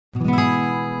Sea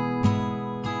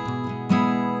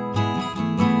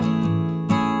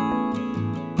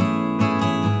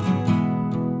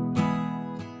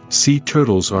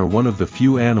turtles are one of the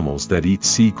few animals that eat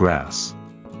sea grass.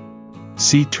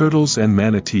 Sea turtles and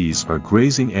manatees are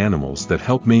grazing animals that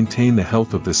help maintain the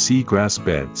health of the sea grass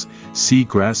beds. Sea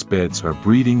grass beds are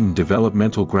breeding and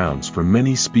developmental grounds for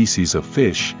many species of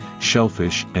fish,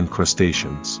 shellfish, and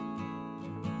crustaceans.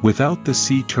 Without the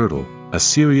sea turtle, a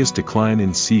serious decline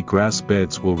in sea grass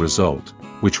beds will result,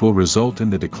 which will result in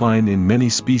the decline in many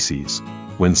species.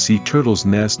 When sea turtles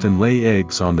nest and lay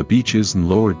eggs on the beaches and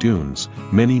lower dunes,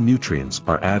 many nutrients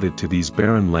are added to these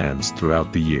barren lands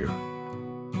throughout the year.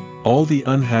 All the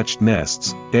unhatched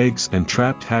nests, eggs and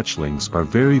trapped hatchlings are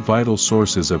very vital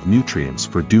sources of nutrients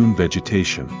for dune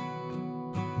vegetation.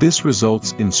 This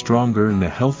results in stronger and a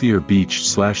healthier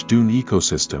beach/dune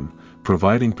ecosystem,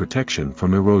 providing protection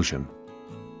from erosion.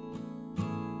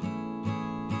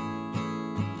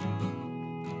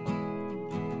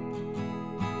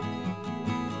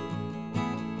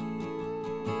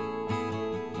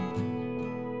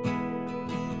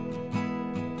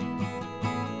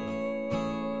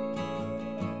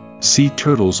 Sea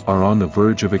turtles are on the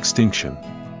verge of extinction.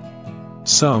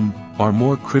 Some are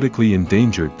more critically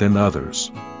endangered than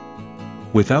others.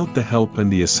 Without the help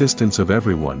and the assistance of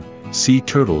everyone, sea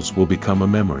turtles will become a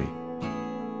memory.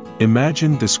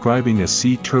 Imagine describing a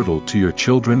sea turtle to your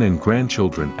children and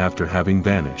grandchildren after having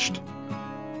vanished.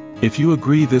 If you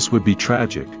agree this would be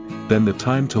tragic, then the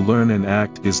time to learn and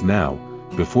act is now,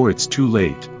 before it's too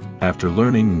late. After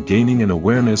learning and gaining an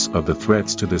awareness of the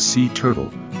threats to the sea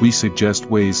turtle, we suggest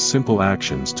simple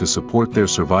actions to support their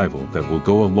survival that will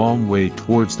go a long way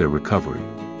towards their recovery.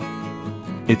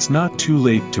 It's not too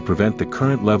late to prevent the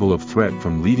current level of threat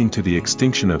from leading to the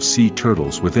extinction of sea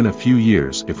turtles within a few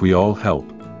years if we all help.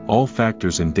 All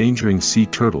factors endangering sea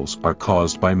turtles are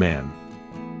caused by man.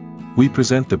 We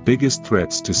present the biggest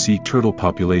threats to sea turtle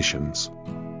populations.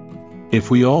 If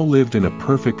we all lived in a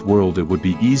perfect world, it would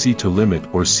be easy to limit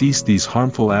or cease these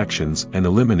harmful actions and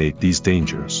eliminate these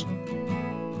dangers.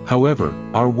 However,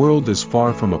 our world is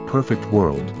far from a perfect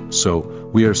world, so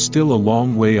we are still a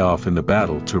long way off in the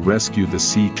battle to rescue the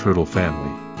sea turtle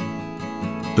family.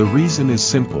 The reason is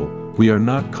simple: we are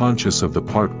not conscious of the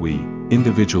part we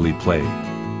individually play.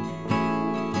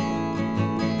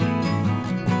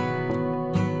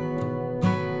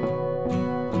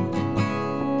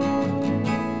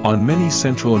 On many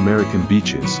Central American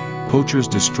beaches, poachers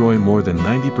destroy more than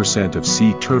 90% of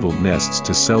sea turtle nests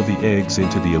to sell the eggs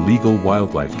into the illegal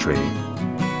wildlife trade.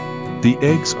 The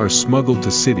eggs are smuggled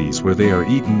to cities where they are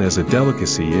eaten as a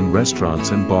delicacy in restaurants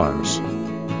and bars.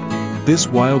 This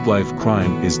wildlife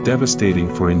crime is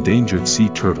devastating for endangered sea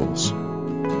turtles.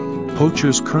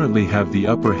 Poachers currently have the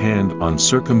upper hand on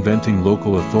circumventing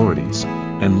local authorities,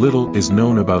 and little is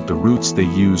known about the routes they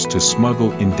use to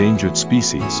smuggle endangered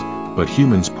species, but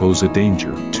humans pose a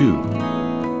danger, too.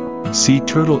 Sea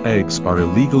turtle eggs are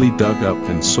illegally dug up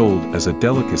and sold as a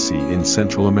delicacy in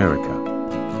Central America.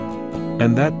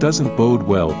 And that doesn't bode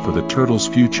well for the turtle's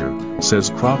future, says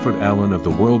Crawford Allen of the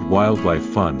World Wildlife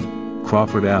Fund.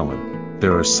 Crawford Allen: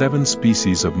 there are 7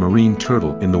 species of marine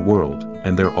turtle in the world,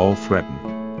 and they're all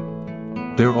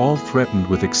threatened. They're all threatened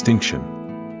with extinction.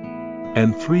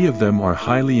 And 3 of them are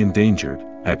highly endangered,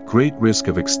 at great risk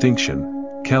of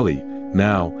extinction. Kelly: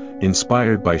 now,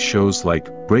 inspired by shows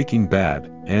like Breaking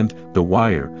Bad and The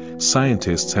Wire,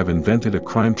 scientists have invented a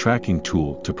crime tracking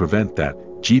tool to prevent that,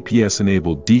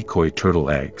 GPS-enabled decoy turtle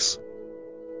eggs.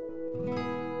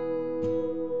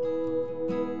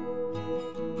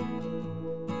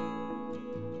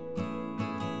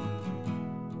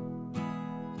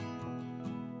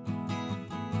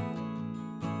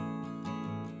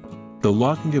 The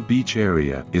Lockinga Beach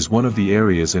area is one of the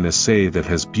areas in SA that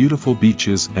has beautiful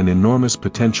beaches and enormous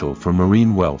potential for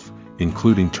marine wealth,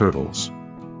 including turtles.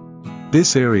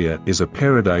 This area is a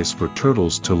paradise for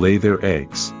turtles to lay their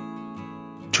eggs.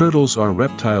 Turtles are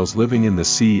reptiles living in the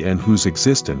sea and whose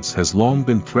existence has long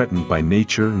been threatened by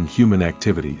nature and human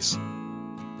activities.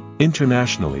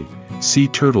 Internationally, sea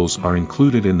turtles are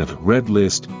included in the Red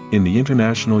List in the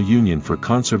International Union for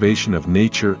Conservation of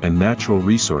Nature and Natural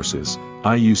Resources,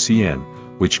 IUCN,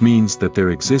 which means that their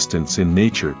existence in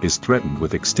nature is threatened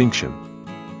with extinction.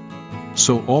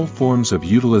 So all forms of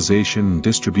utilization and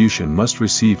distribution must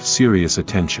receive serious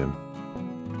attention.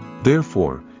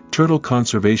 Therefore, turtle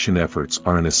conservation efforts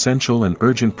are an essential and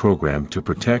urgent program to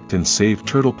protect and save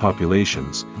turtle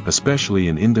populations, especially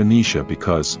in Indonesia,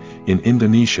 because, in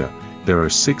Indonesia, there are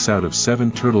 6 out of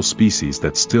 7 turtle species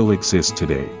that still exist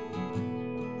today.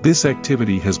 This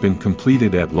activity has been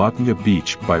completed at Lockinga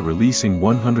Beach by releasing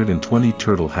 120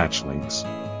 turtle hatchlings.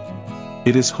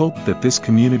 It is hoped that this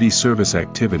community service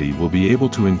activity will be able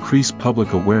to increase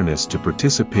public awareness to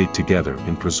participate together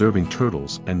in preserving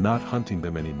turtles and not hunting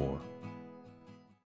them anymore.